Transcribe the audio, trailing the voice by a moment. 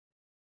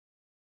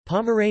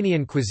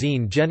Pomeranian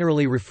cuisine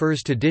generally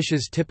refers to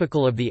dishes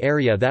typical of the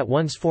area that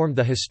once formed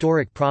the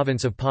historic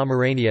province of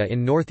Pomerania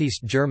in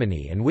northeast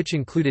Germany and which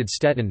included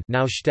Stettin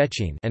now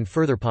Stettin and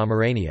further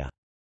Pomerania.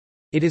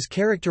 It is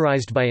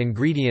characterized by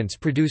ingredients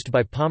produced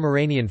by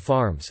Pomeranian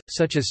farms,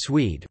 such as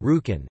swede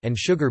and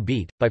sugar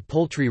beet, by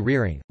poultry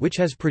rearing, which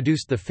has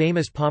produced the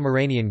famous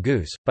Pomeranian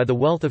goose, by the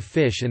wealth of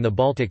fish in the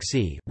Baltic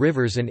Sea,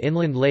 rivers and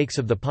inland lakes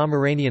of the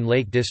Pomeranian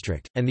Lake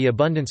District, and the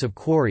abundance of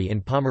quarry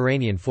in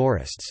Pomeranian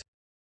forests.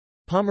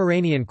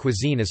 Pomeranian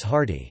cuisine is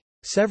hearty.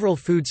 Several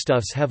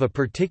foodstuffs have a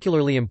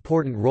particularly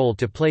important role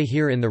to play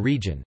here in the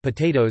region.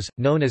 Potatoes,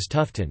 known as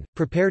tufton,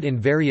 prepared in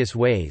various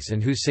ways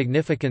and whose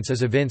significance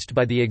is evinced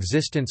by the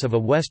existence of a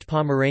West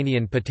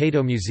Pomeranian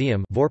Potato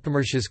Museum,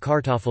 Vorpommern's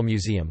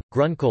Kartoffelmuseum,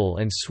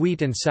 grunkohl and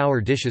sweet and sour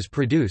dishes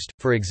produced,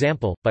 for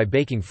example, by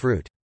baking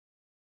fruit.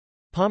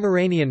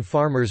 Pomeranian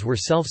farmers were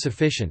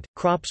self-sufficient,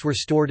 crops were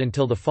stored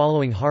until the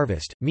following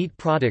harvest, meat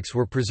products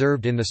were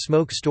preserved in the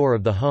smoke store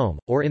of the home,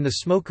 or in the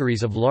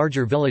smokeries of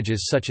larger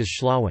villages such as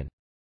Schlawen.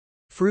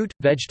 Fruit,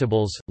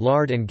 vegetables,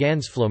 lard and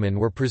Gansflomen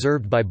were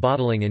preserved by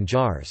bottling in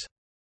jars.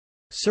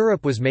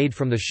 Syrup was made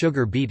from the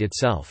sugar beet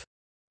itself.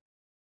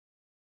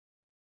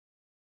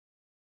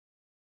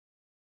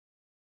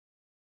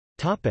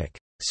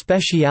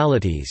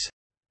 Specialities.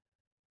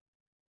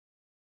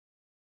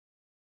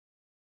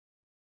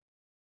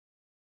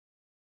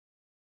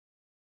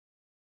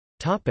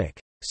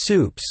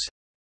 Soups.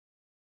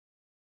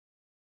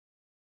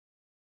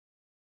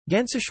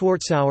 Ganze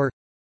Schwarzauer,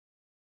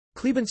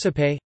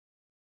 Klebensuppe,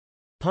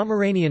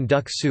 Pomeranian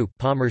duck soup,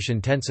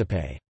 Pommerschen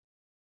Tensuppe.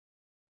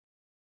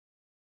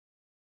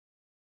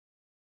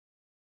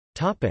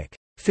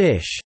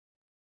 Fish.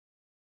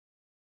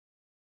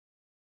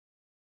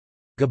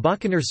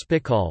 Gebackener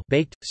Spickel,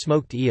 baked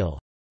smoked eel.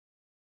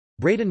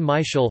 Braden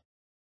Maischel,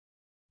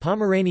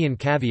 Pomeranian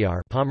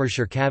caviar,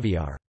 Pommerscher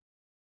caviar.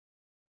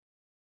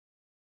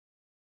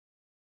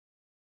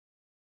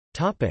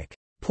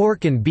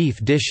 Pork and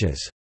beef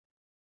dishes.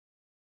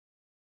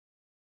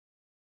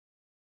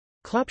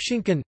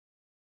 Klopschinken,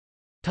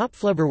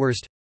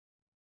 Topfleberwurst,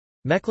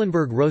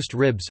 Mecklenburg roast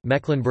ribs,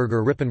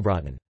 Mecklenburger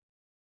Rippenbraten.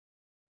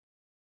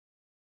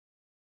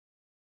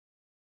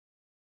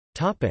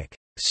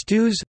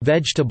 Stews,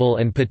 vegetable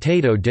and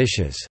potato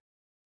dishes.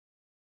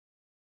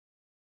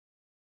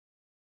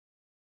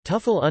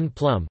 Tuffel und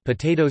Plum,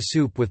 potato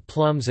soup with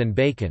plums and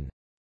bacon.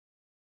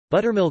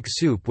 Buttermilk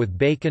soup with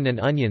bacon and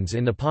onions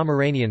in the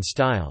Pomeranian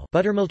style,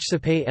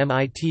 Buttermilchsuppe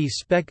mit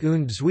Speck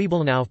und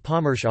Zwiebeln auf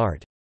Pommersch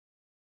Art.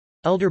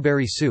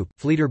 Elderberry soup,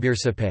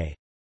 Fliederbiersuppe.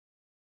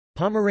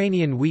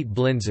 Pomeranian wheat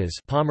blinzes,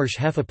 Pommersch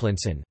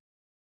Hefeplinsen.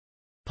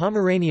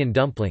 Pomeranian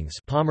dumplings,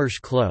 Pommersch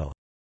Klo.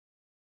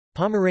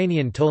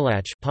 Pomeranian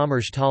Tolach,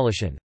 Pommersch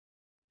Talischen.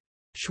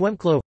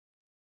 Schwemmklo.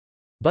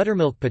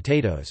 Buttermilk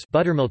potatoes,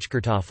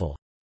 Buttermilchkartoffel.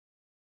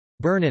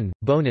 Birnen,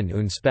 Bohnen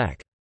und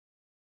Speck.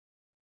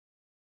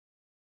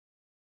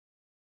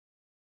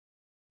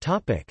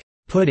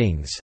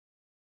 Puddings.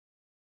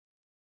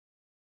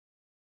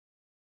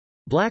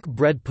 Black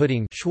bread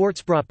pudding,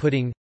 Schwarzbrot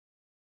pudding.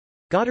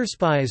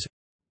 Gotterspeise,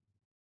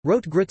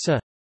 Rotgrütze,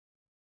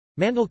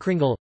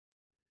 Mandelkringel,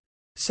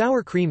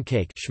 sour cream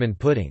cake, Schmand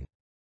pudding.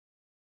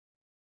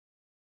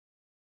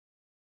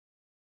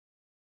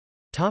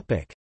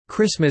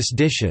 Christmas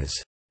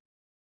dishes.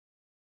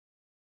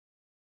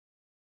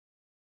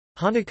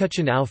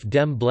 Hannekuchen auf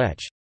dem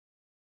Blech,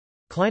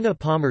 Kleine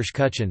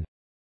Pommerschkuchen,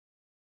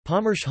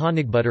 Pommersch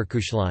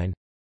Honigbutterkuchlein,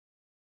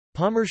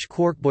 Pommersch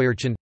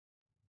Quarkbäuerchen,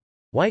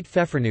 White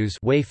Pfeffernuss,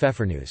 Whey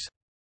Pfeffernuss.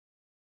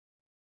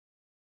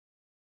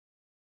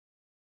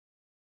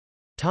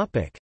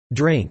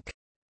 Drink.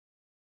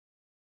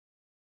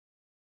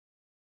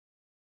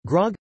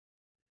 Grog,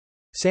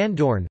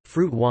 Sanddorn,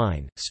 fruit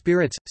wine,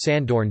 spirits,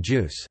 Sanddorn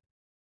juice.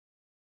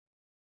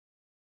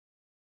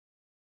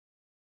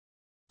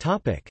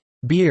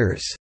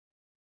 Beers.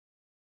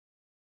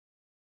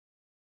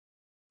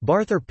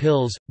 Barther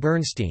Pils,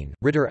 Bernstein,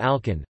 Ritter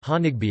Alken,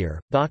 Honigbier,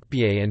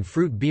 Bockbier and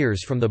fruit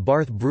beers from the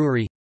Barth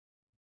Brewery.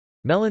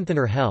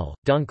 Mellenthaner Hell,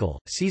 Dunkel,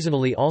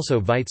 seasonally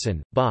also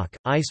Weizen, Bock,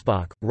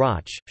 Eisbock,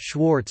 Roch,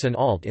 Schwarz and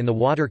Alt in the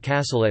Water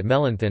Castle at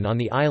Mellenthan on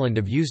the island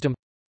of Usedom.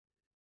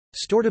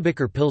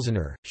 Stortebiker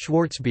Pilsener,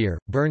 Schwarzbier,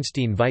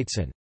 Bernstein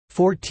Weizen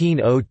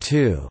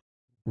 1402,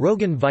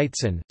 Rogan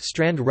Weizen,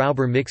 Strand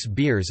Rauber Mix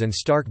beers and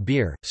Stark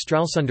beer,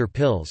 Stralsunder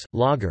Pils,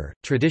 Lager,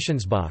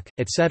 Traditionsbock,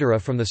 etc.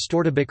 from the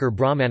Stortebiker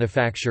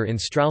Braumanufaktur in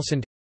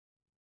Stralsund.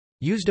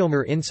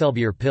 Usedomer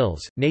Inselbier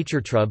Pils,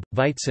 Naturtrub,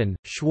 Weizen,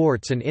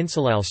 Schwarz and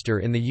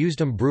Inselalster in the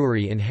Usedom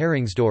Brewery in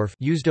Heringsdorf,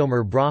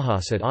 Usedomer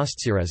Brauhaus at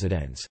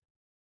Ostseeresidenz.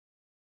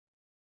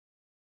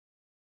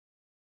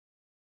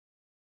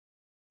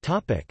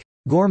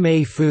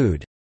 Gourmet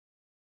food.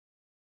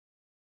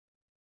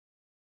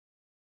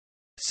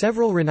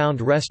 Several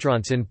renowned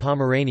restaurants in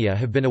Pomerania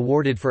have been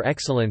awarded for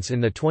excellence in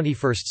the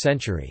 21st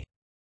century.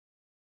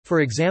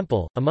 For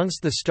example,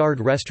 amongst the starred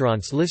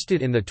restaurants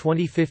listed in the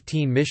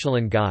 2015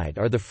 Michelin Guide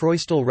are the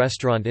Freustel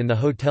restaurant in the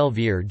Hotel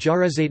Vier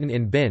Jahreszeiten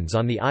in Binz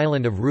on the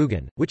island of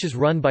Rügen, which is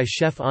run by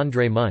chef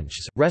André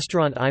Munchs,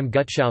 restaurant Im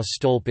Gutshaus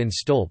Stolp in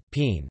Stolp,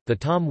 Peen, the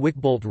Tom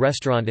Wickbolt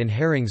restaurant in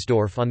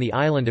Heringsdorf on the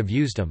island of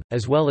Usedom,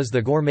 as well as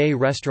the Gourmet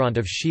restaurant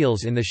of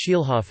Schiels in the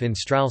Schielhof in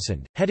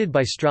Stralsund, headed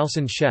by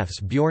Stralsund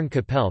chefs Bjorn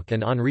Kapelk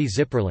and Henri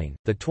Zipperling.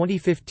 The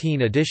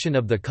 2015 edition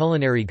of the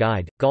Culinary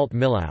Guide, Galt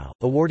Millau,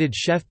 awarded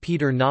chef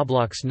Peter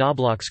Knobloch's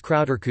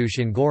Krauterkuche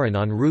in Goren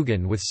on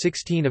Rügen with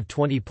 16 of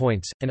 20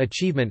 points, an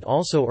achievement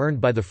also earned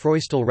by the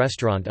Freustel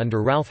restaurant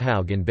under Ralf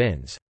Haug in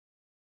Binz.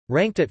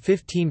 Ranked at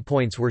 15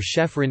 points were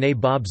chef René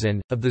Bobzin,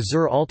 of the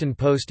Zur Alten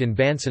Post in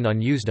Bansen on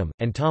Usedom,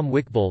 and Tom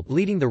Wickbolt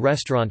leading the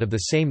restaurant of the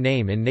same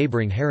name in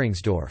neighbouring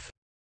Heringsdorf.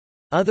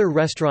 Other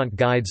restaurant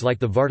guides like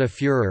the Warta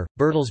Führer,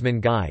 Bertelsmann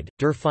Guide,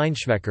 Der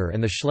Feinschmecker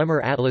and the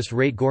Schlemmer Atlas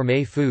rate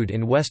gourmet food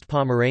in West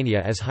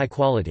Pomerania as high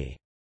quality.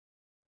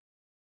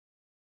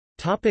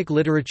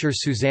 Literature.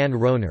 Susanne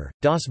Rohner,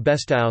 Das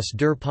Beste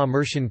der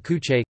Pommerschen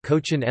Küche,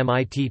 Kochen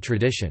mit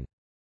Tradition.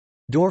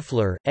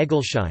 Dorfler,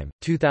 Egelsheim,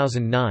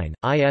 2009,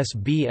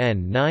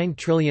 ISBN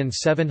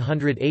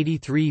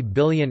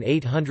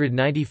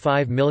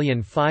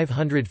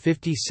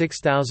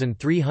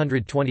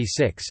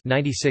 9783895556326,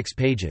 96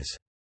 pages.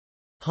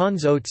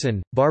 Hans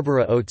Oetzen,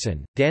 Barbara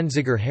Oetzen,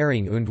 Danziger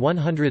Hering und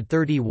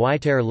 130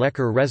 Weiter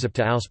lecker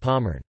Rezepte aus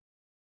Pommern.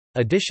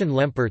 Edition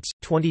Lempertz,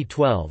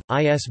 2012,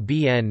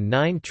 ISBN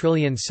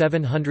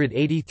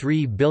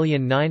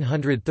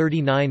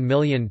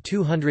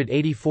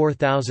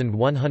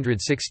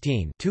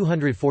 9783939284116,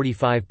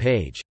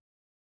 245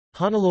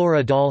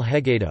 Hannelore Dahl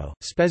Hegedo,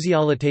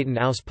 Spezialitäten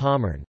aus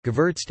Pommern,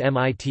 Gewürzt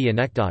mit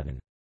Anekdoten.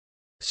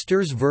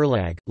 Sturs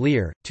Verlag,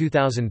 Lear,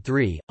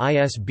 2003,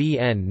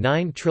 ISBN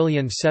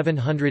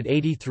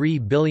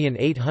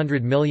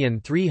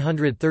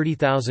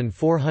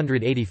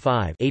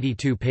 9780300033485,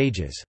 82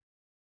 pages.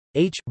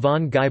 H.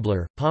 von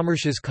Geibler,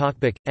 Pommersches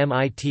Kochbuch,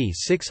 MIT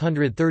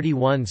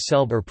 631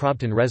 Selb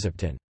Probten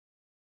Rezepten.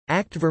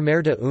 Act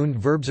Vermehrte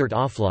und Verbesserte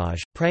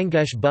Auflage,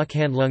 Prangische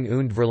Buchhandlung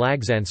und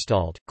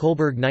Verlagsanstalt,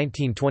 Kolberg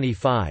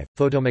 1925,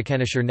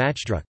 Fotomechanischer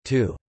Nachdruck,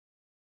 2.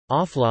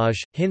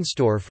 Auflage,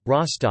 Hinsdorf,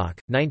 Rostock,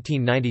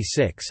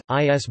 1996,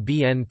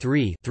 ISBN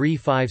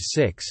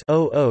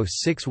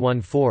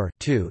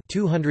 3-356-00614-2,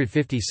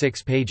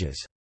 256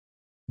 pages.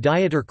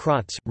 Dieter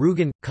Kratz,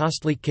 Rügen,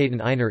 Kostlichkeiten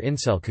einer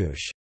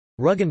Inselküche.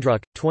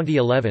 Ruggendruck,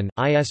 2011,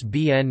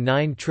 ISBN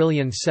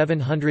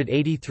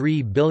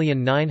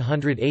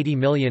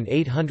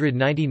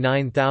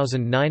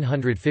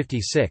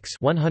 9783880899956,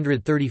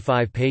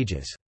 135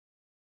 pages.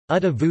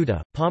 Utta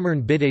Vuda,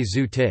 Pommern bitte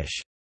zu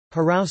Tisch.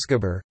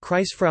 Herausgeber,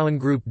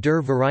 Kreisfrauengruppe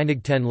der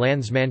Vereinigten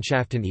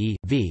Landsmannschaften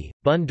e.V.,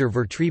 Bund der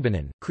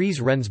Vertriebenen, Kreis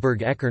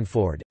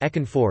Rendsburg-Eckernford,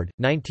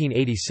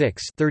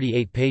 1986,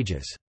 38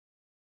 pages.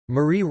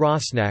 Marie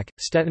Rosnack,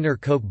 Stettener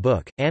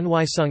Kochbuch,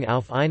 Anweisung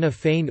auf eine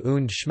fein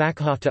und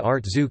schmackhafte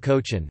Art zu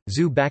kochen,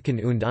 zu backen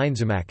und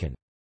einzumachen.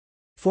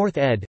 4th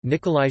ed.,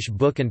 Nikolaische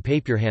Buch- und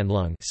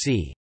Papierhandlung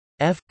c.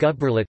 F.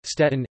 Gutberlet,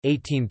 Stetten,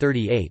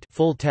 1838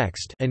 full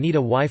text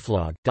Anita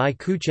Weiflog, Die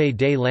Küche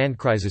des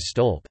Landkreises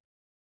Stolp.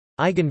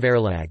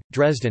 Eigenverlag,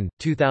 Dresden,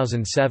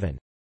 2007.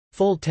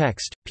 Full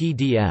text,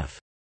 PDF.